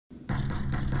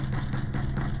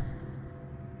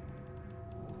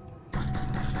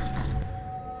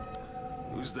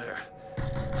Who's there?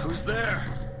 Who's there?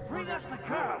 Bring us the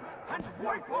curb and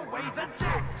wipe away the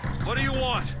debt. What do you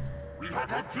want? We had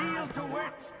a deal to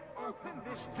wit. Open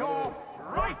this door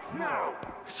right now.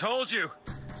 I told you.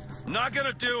 I'm not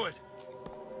gonna do it.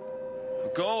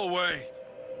 Go away.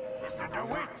 Mr.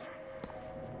 DeWitt.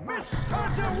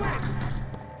 Mr. DeWitt.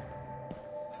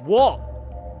 What?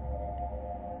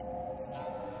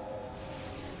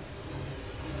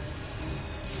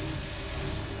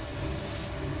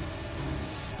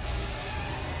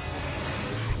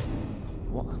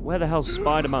 Where the hell's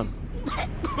Spider-Man?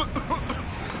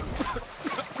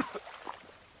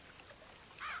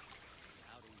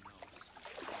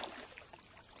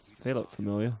 They look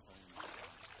familiar.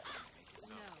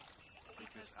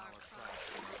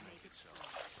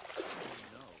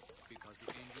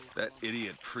 That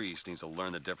idiot priest needs to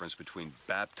learn the difference between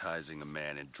baptizing a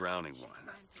man and drowning one.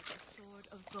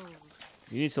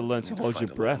 You need to learn to hold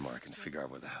your breath. And figure out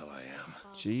where the hell I am.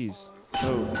 Jeez.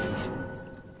 So,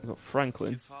 we've got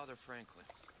Franklin. To Father Franklin,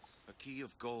 a key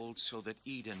of gold so that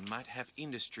Eden might have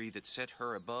industry that set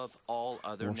her above all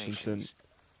other Washington. nations.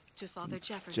 To Father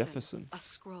Jefferson. a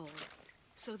scroll,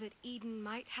 so that Eden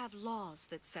might have laws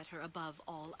that set her above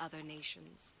all other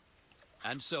nations.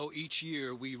 And so each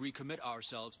year we recommit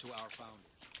ourselves to our founders.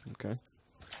 Okay.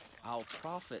 Our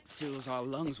prophet fills our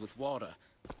lungs with water,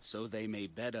 so they may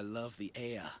better love the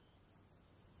air.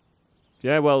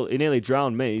 Yeah, well, he nearly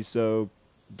drowned me, so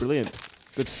brilliant.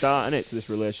 Good start, innit, to this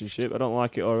relationship. I don't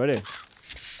like it already.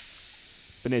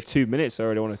 Been here 2 minutes, I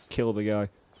already want to kill the guy.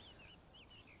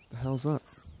 The hell's that?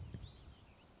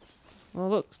 Oh,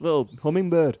 look, it's a little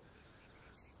hummingbird.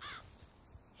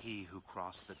 He who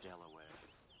crossed the Delaware.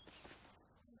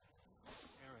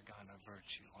 Paragon of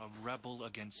virtue, a rebel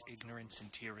against ignorance and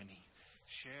tyranny.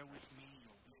 Share with me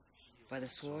your by the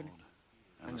sword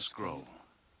and the scroll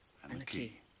and the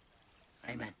key.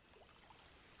 Amen.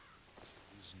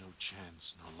 There's no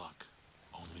chance, no luck,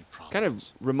 only promise. Kind of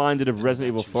reminded of Resident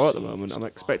Evil 4 at the moment. I'm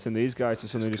expecting these guys to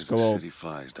suddenly just go all City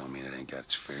flies don't mean it ain't got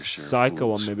its fair share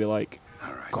psycho of on me, be like,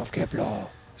 all right. Golf Kevlar.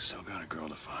 Still got a girl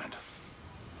to find.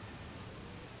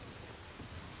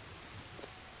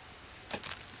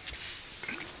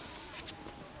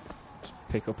 Just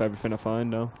pick up everything I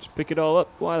find now. Just pick it all up.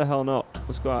 Why the hell not?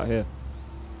 Let's go out here.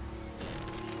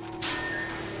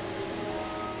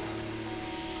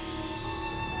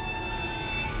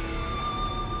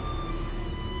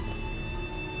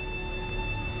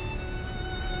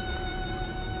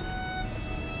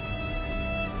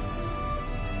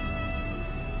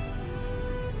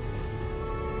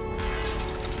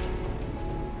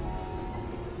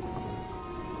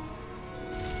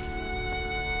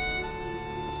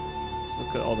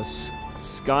 Look at all the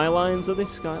skylines. Are these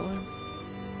skylines?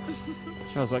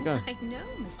 How's that going? I know,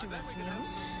 Mr. Rossio.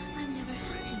 I've never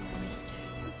had an oyster.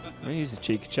 He's a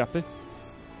cheeky chappy.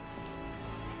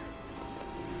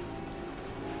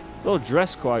 All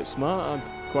dressed quite smart.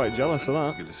 I'm quite jealous of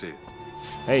that. Good to see you.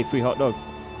 Hey, free hot dog.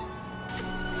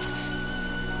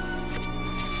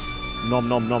 Nom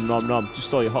nom nom nom nom. Just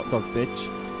stole your hot dog, bitch.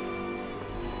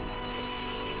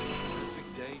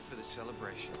 Perfect day for the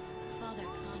celebration. Father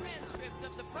Transcript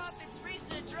of the prophet's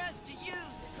recent address to you,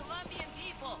 the Colombian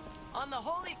people, on the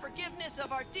holy forgiveness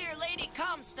of our dear Lady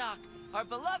Comstock, our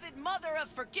beloved mother of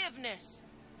forgiveness.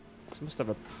 This must have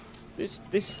a.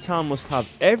 This town must have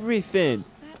everything.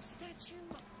 That statue.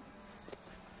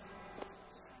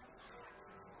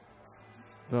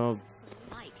 So,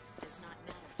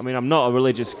 I mean, I'm not a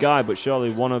religious guy, but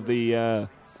surely one of the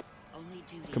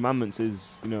commandments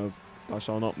is, you know, thou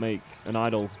shalt not make an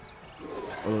idol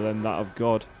other than that of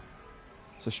God.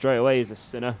 So straight away he's a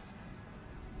sinner.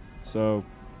 So,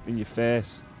 in your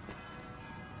face,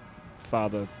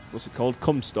 Father, what's it called?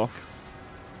 Comstock.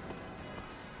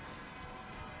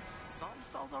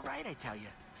 Saltonstall's all right, I tell you.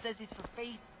 Says he's for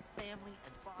faith, family,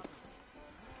 and father.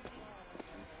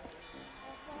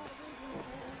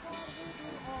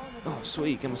 Oh,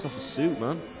 sweet. Get myself a suit,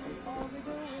 man.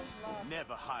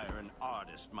 Never hire an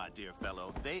artist, my dear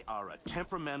fellow. They are a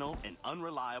temperamental and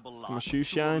unreliable lot. My shoe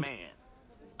shine.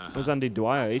 Where's Andy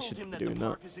Dwyer? He should be doing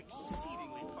that.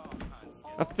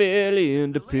 I fell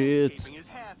in the pit. Is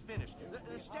half finished.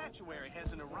 The statuary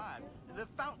hasn't arrived. The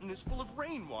fountain is full of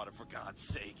rainwater, for God's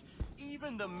sake.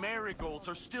 Even the marigolds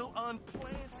are still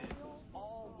unplanted.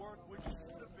 All work which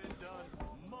should have been done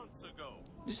months ago.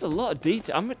 Just a lot of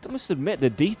detail. I must admit, the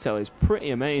detail is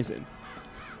pretty amazing.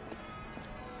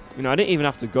 You know, I didn't even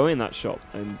have to go in that shop,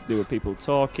 and there were people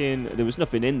talking. There was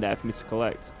nothing in there for me to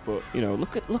collect. But you know,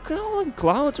 look at all the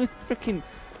clouds with freaking.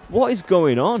 What is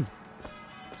going on?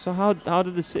 So how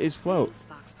did the cities float?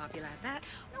 Vox Populi that.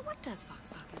 Now what What does Vox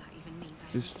Populi even mean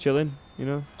by Just chilling, you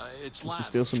know. It's Let's go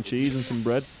steal some cheese and some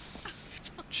bread.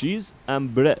 Cheese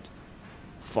and bread.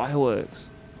 Fireworks.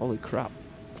 Holy crap.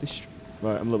 This.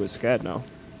 Right, I'm a little bit scared now.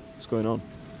 What's going on?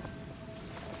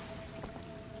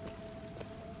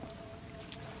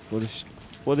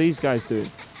 What are these guys doing?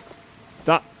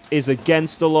 That is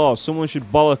against the law. Someone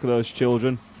should bollock those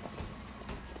children.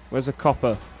 Where's a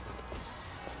copper?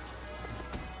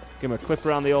 Give him a clip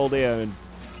around the old ear and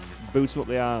boot him up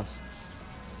the arse.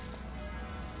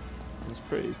 That's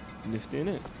pretty nifty,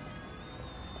 isn't it?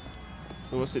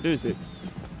 So what's it do? Is it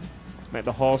make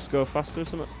the horse go faster or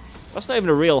something? That's not even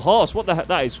a real horse. What the heck?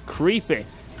 That is creepy.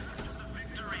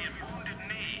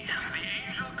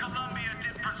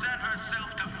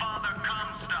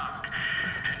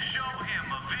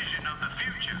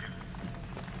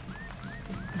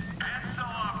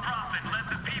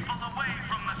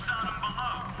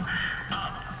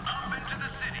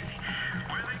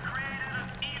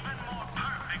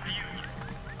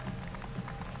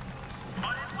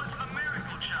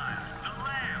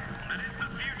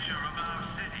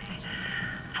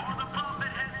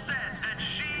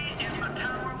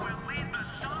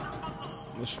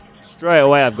 Straight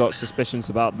away, I've got suspicions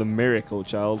about the miracle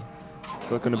child. It's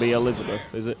not going to be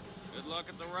Elizabeth, is it? Good luck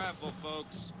at the raffle,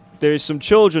 folks. There is some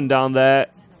children down there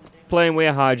playing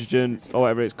with hydrogen, or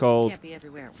whatever it's called.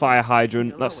 Fire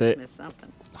hydrant, that's it.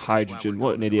 Hydrogen,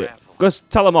 what an idiot. Go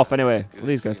tell them off anyway. What are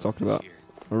these guys talking about?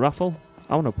 A raffle?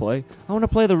 I want to play. I want to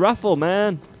play the raffle,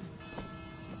 man.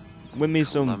 Win me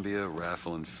some... Columbia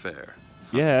Raffle and Fair.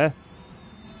 Yeah.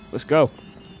 Let's go.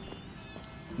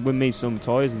 Win me some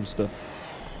toys and stuff.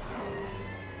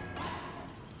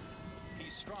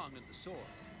 He's strong in the sword,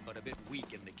 but a bit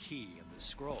weak in the key and the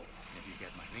scroll, if you get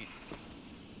my meaning.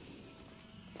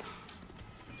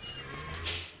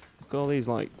 Look at all these,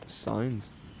 like,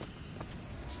 signs.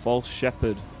 False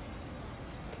shepherd.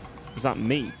 Is that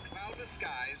me?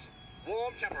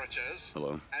 Warm temperatures.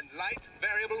 Hello. And light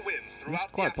variable winds He's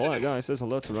quite polite guy. He says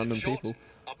hello to random people.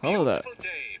 Hello there.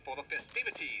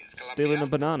 Stealing a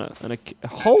banana and a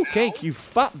whole cake, you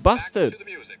fat bastard.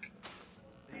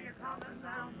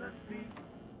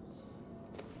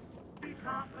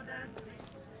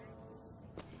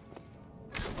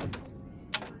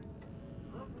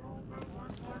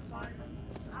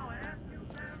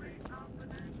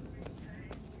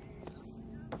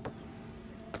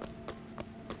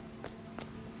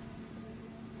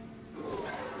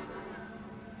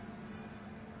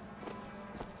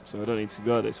 So I don't need to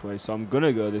go this way, so I'm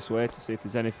gonna go this way to see if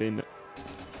there's anything that,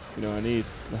 you know, I need.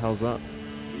 The hell's that?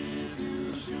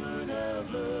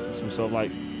 Some sort of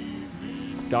like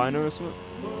diner or something?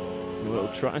 A little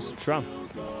tram. It's a tram.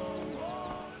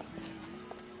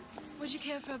 Would you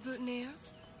care for a boutonniere?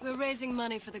 We're raising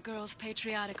money for the Girls'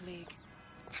 Patriotic League.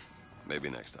 Maybe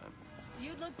next time.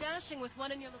 You'd look dashing with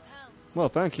one in your lapel. Well,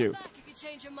 thank you. Back if you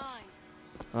change your mind.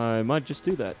 I might just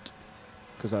do that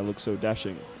because I look so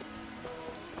dashing.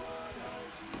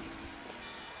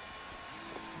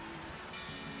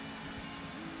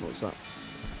 What's that?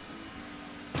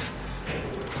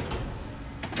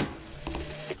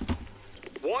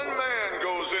 One man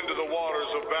goes into the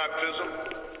waters of baptism,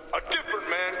 a different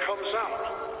man comes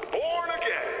out, born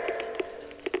again.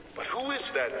 But who is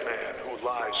that man who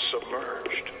lies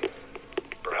submerged?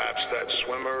 Perhaps that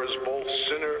swimmer is both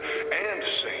sinner and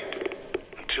saint,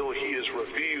 until he is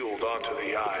revealed unto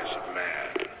the eyes of man.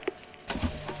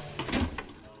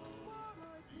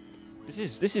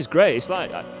 This is great. It's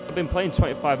like I've been playing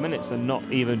 25 minutes and not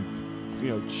even, you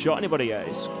know, shot anybody yet.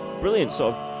 It's brilliant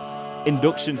sort of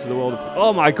induction to the world of...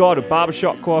 Oh my god, a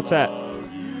BioShock quartet.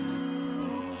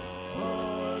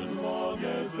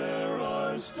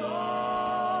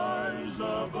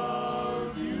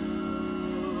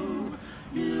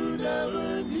 You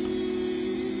never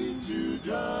need to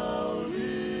doubt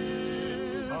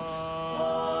it.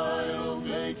 I'll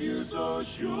make you so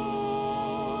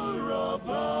sure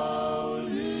about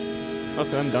it.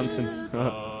 Okay, I'm dancing.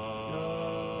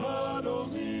 God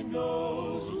only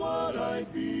knows what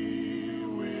I'd be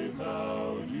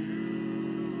without you.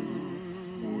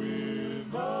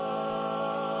 Without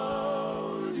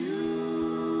you.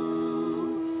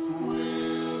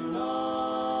 Without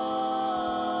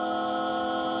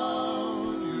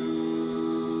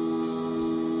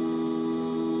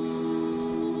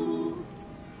you.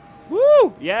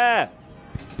 Woo! Yeah!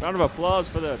 Round of applause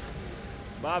for the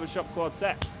BioShock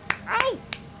quartet. Ow!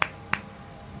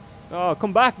 Oh,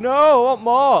 come back! No, I want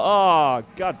more! Oh,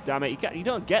 god damn it! You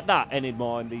don't get that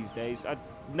anymore in these days. I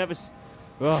never.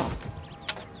 Oh.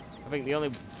 I think the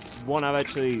only one I've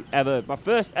actually ever, my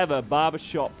first ever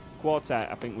BioShock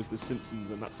quartet, I think, was The Simpsons,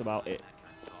 and that's about it.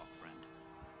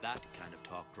 That kind of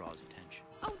talk draws attention.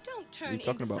 Oh, don't turn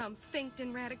into some finked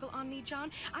radical on me,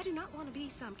 John. I do not want to be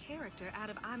some character out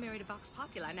of I Married a Vox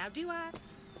Populi. Now, do I?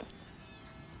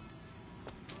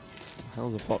 The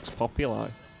hell's a Vox Populi?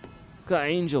 Look at that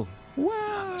angel.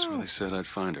 Wow. That's where they said I'd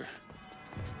find her.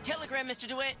 Telegram, Mr.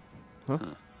 DeWitt. Huh?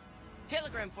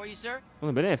 Telegram for you, sir.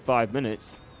 Only been here 5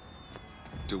 minutes.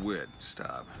 DeWitt,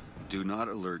 stop. Do not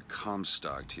alert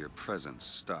Comstock to your presence.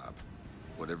 Stop.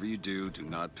 Whatever you do, do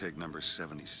not pick number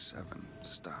 77.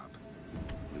 Stop.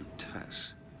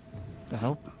 Lutess. The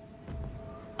hell?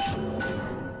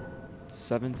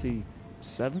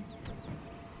 77?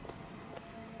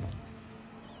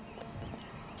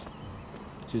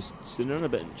 Just sitting on a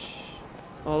bench.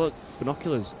 Oh look,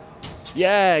 binoculars.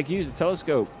 Yeah, I can use a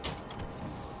telescope.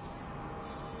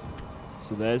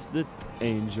 So there's the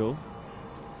angel.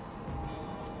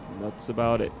 And that's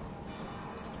about it.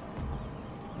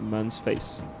 A man's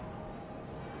face.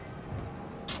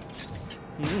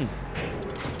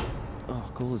 Oh,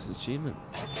 cool, it's an achievement.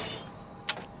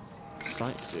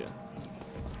 Sightseer.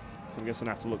 So I'm guessing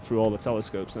I have to look through all the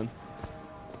telescopes then.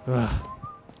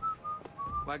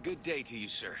 Why, good day to you,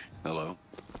 sir. Hello.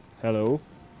 Hello.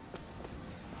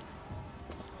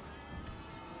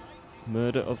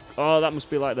 Murder of... Oh, that must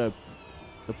be like the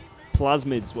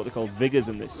plasmids, what they call vigors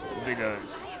in this.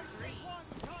 Vigors.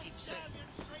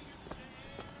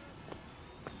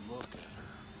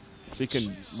 So you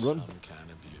can run.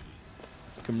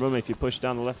 You can run if you push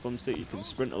down the left thumbstick. You can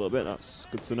sprint a little bit. That's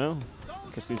good to know.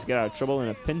 In case you need to get out of trouble in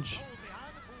a pinch.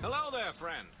 Hello there,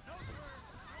 friend.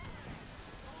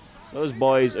 Those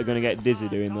boys are going to get dizzy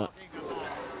doing that.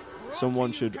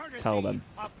 Someone should tell them.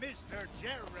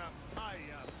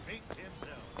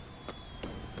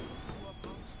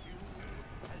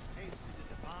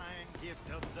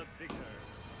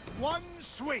 One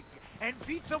swing, and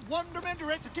feats of wonderment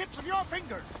are at the tips of your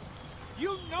fingers.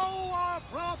 You know our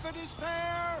prophet is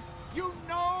fair. You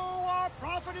know our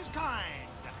prophet is kind.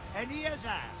 And he has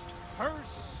asked,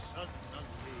 personally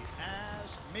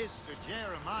asked Mr.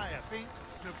 Jeremiah Fink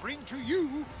to bring to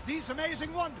you these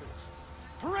amazing wonders.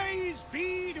 Praise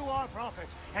be to our prophet,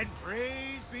 and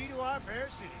praise be to our fair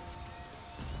city.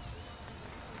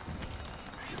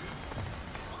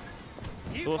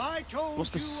 So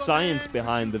what's the science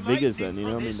behind the vigors then? You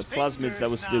know, I mean, the plasmids, that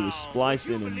was to do with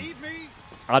splicing and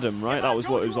Adam, right? That was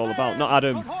what it was all about. Not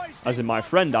Adam as in my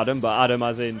friend Adam, but Adam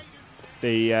as in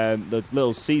the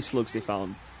little sea slugs they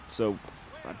found. So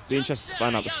I'd be interested to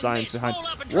find out the science behind.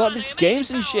 What? There's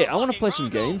games and shit. I want to play some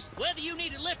games. Whether you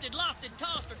need it lifted, lofted,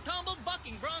 tossed, or tumbled,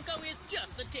 bucking bronco is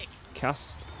just the ticket.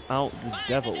 Cast out the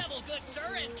devil.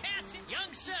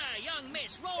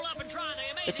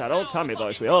 It's that old timey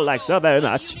voice we all like so very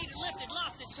much.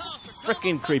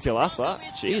 Freaking creepy laugh, that.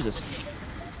 Jesus.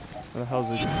 What the hell's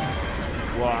this?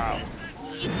 Wow.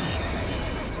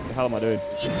 What the hell am I doing?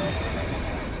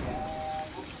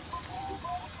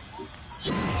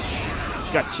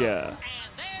 Gotcha.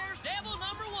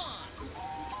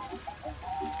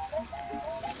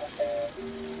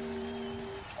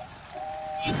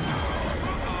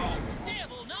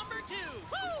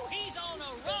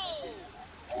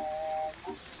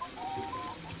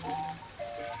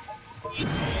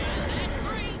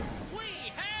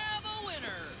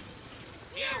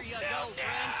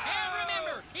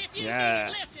 Yeah.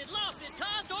 Lifted, lofted,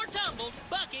 tossed, or tumbled,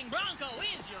 bucking bronco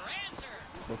is your answer.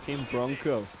 Bucking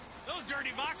bronco. Those dirty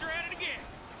Vox are at it again.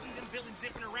 See them villains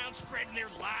zipping around, spreading their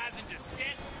lies and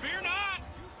dissent. Fear not.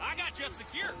 I got you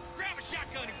secure. Grab a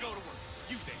shotgun and go to work.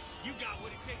 You think you got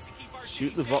what it takes to keep our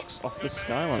shoot the Vox off the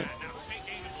skyline.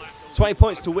 20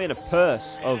 points to win a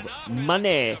purse of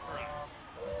money.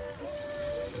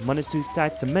 Money's too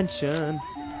tight to mention.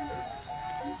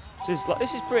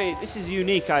 This is a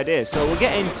unique idea. So we're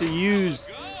getting to use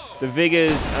the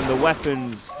vigors and the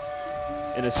weapons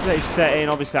in a safe setting.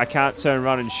 Obviously, I can't turn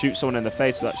around and shoot someone in the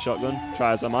face with that shotgun,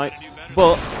 try as I might.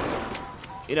 But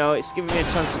you know, it's giving me a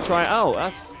chance to try it out.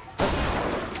 That's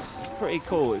pretty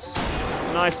cool. It's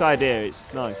a nice idea.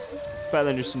 It's nice. Better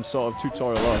than just some sort of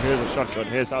tutorial. Oh, here's a shotgun.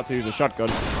 Here's how to use a shotgun.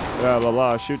 Blah blah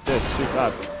blah. Shoot this. Shoot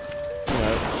that. You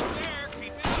know,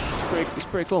 it's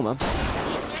pretty cool, man.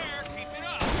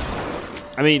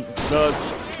 I mean,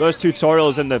 those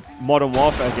tutorials in the Modern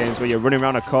Warfare games where you're running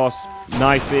around a course,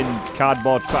 knifing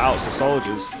cardboard cutouts of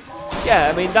soldiers.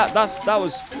 Yeah, I mean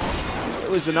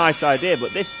it was a nice idea,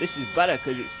 but this is better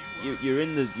because you're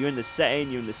in the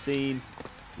setting, you're in the scene.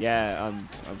 Yeah,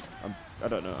 I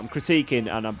don't know. I'm critiquing,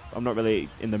 and I'm not really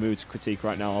in the mood to critique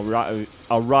right now.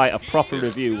 I'll write a proper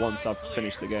review once I've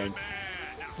finished the game.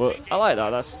 But I like that.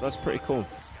 That's pretty cool.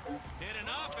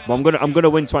 Well, I'm gonna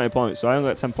win 20 points, so I only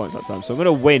got 10 points that time. So I'm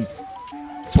gonna win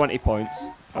 20 points,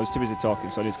 I was too busy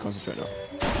talking, so I need to concentrate now.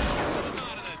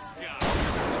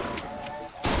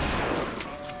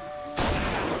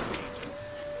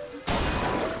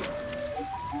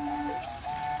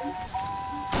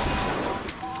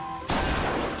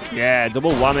 Yeah,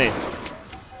 double whammy.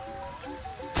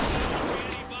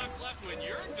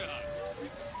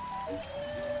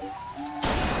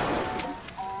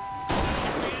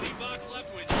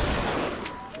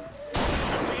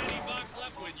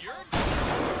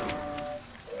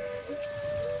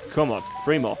 Come on,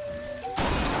 3 more.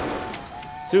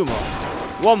 2 more.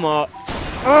 1 more.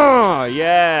 Oh,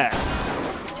 yeah.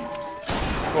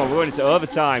 Come on, we're going into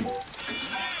overtime.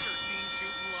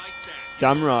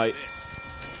 Damn right.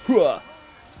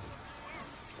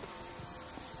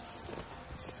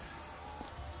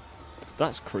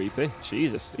 That's creepy.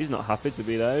 Jesus, he's not happy to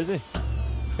be there, is he?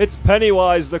 It's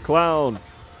Pennywise the Clown.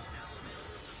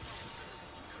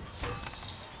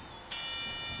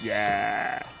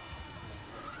 Yeah.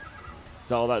 Is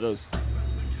that all that does?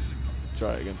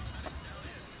 Try it again.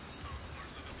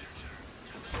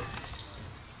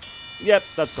 Yep,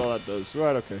 that's all that does.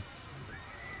 Right, okay.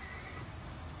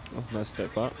 Oh, nice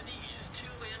step back.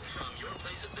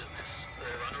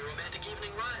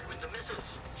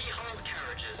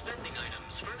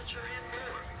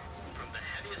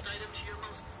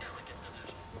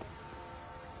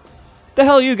 The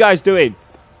hell are you guys doing?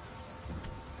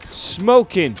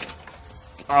 Smoking.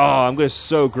 Oh, I'm going to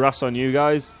sow grass on you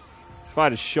guys. If I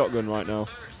had a shotgun right now.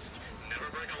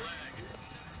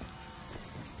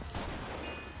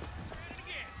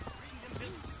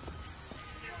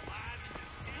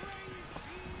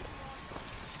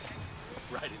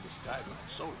 Riding this tiger on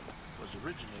solo was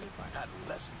originated by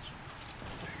adolescents.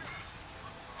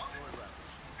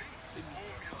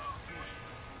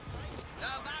 The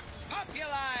Vox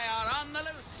Populi are on the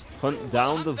loose. Hunt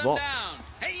down the Vox.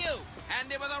 Hey you,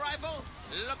 handy with a rifle,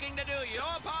 looking to do your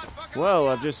part for Well,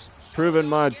 I've just proven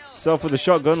myself with a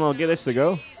shotgun. I'll give this a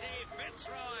go.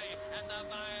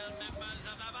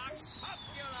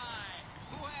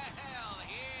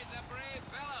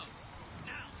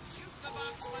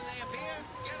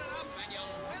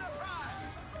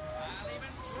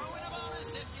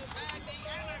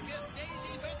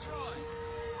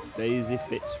 Daisy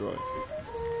Fitzroy.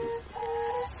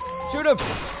 Shoot him!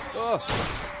 Oh.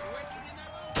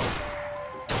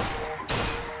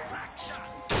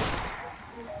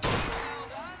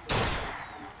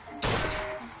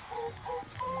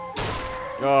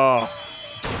 Oh.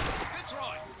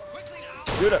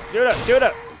 Shoot it, shoot it, shoot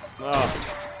it! Oh.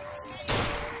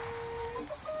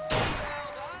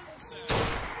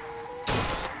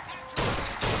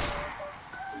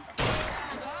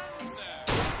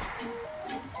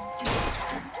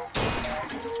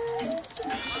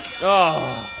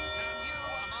 Oh.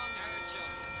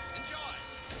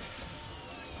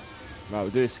 Right,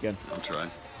 we'll do this again. I'm trying.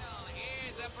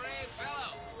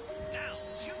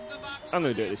 I'm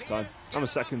going to do it this time. I'm a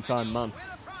second time man.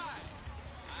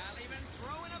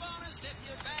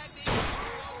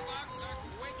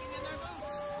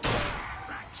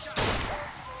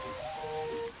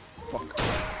 Fuck.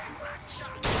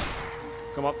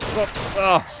 Come on. Come on.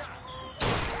 Oh.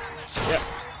 Yeah.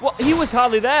 What? He was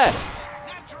hardly there.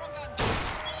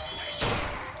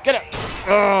 Get it!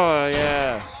 Oh,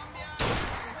 yeah.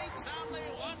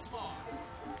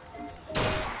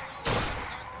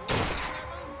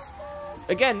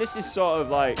 Again, this is sort of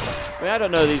like... I mean, I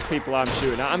don't know these people I'm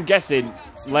shooting at. I'm guessing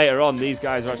later on these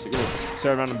guys are actually going to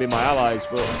turn around and be my allies,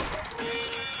 but...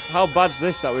 How bad's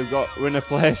this that we're in a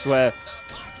place where...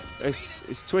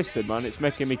 It's twisted, man. It's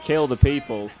making me kill the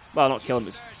people. Well, not kill them.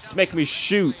 It's making me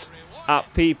shoot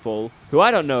at people who I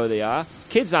don't know who they are.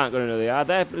 Kids aren't going to know who they are.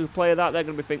 They who play that, they're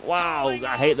going to be thinking, wow,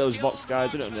 I hate those Vox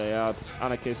guys. You don't know who they are.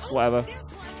 Anarchists, whatever.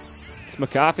 It's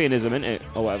McCarthyism, isn't it?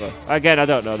 Or whatever. Again, I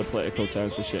don't know the political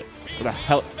terms for shit. What the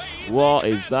hell? What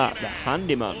is that? The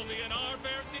handyman.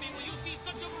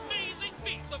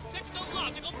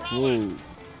 Whoa.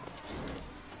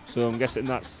 So I'm guessing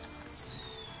that's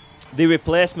the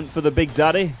replacement for the Big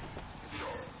Daddy.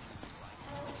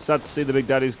 Sad to see the Big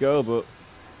Daddies go, but...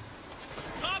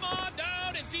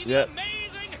 Yeah.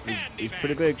 He's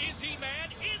pretty big. Is he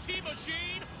man? Is he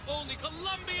machine? Only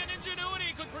Colombian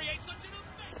ingenuity could create such an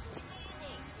effect.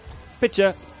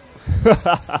 Picture.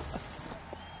 Bet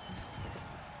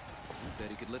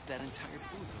he could lift that entire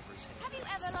booth over his head. Have you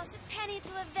ever lost a penny to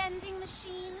a vending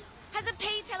machine? Has a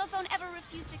pay telephone ever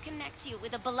refused to connect you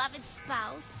with a beloved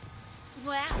spouse?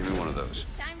 Well, Give me one of those.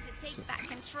 It's time to take back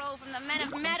control from the men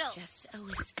of metal. Just a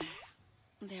whisper.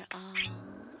 They're all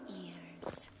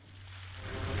ears.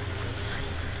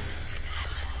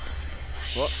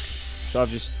 What? So I've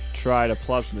just tried a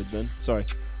plasmid then. Sorry,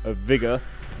 a vigor.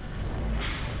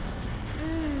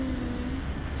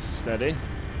 Steady.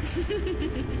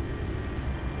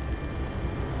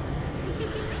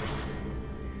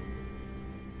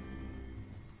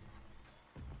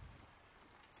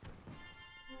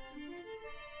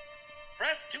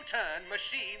 Press to turn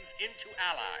machines into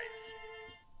allies.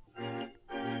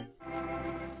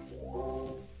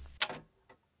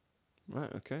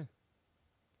 Right, okay.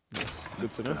 That's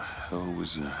good to know. What the hell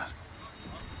was that?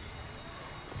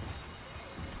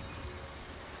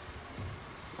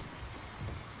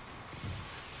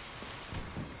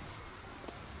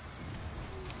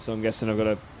 So I'm guessing I've got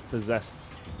to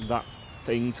possess that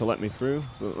thing to let me through.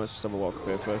 But let's just have a walk up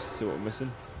here first to see what we're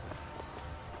missing.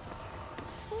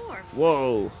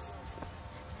 Whoa!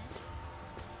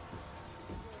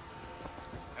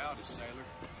 Howdy, sailor.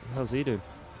 How's he doing?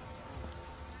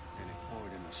 Any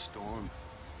port in a storm?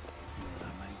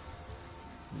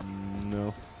 You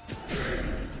No.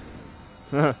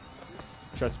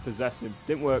 Tried to possess him.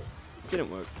 Didn't work. Didn't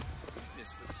work.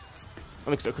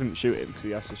 Only because I couldn't shoot him because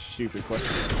he asked a stupid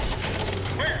question.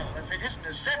 Well, if it isn't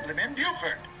Assemblyman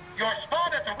Buford, your spy.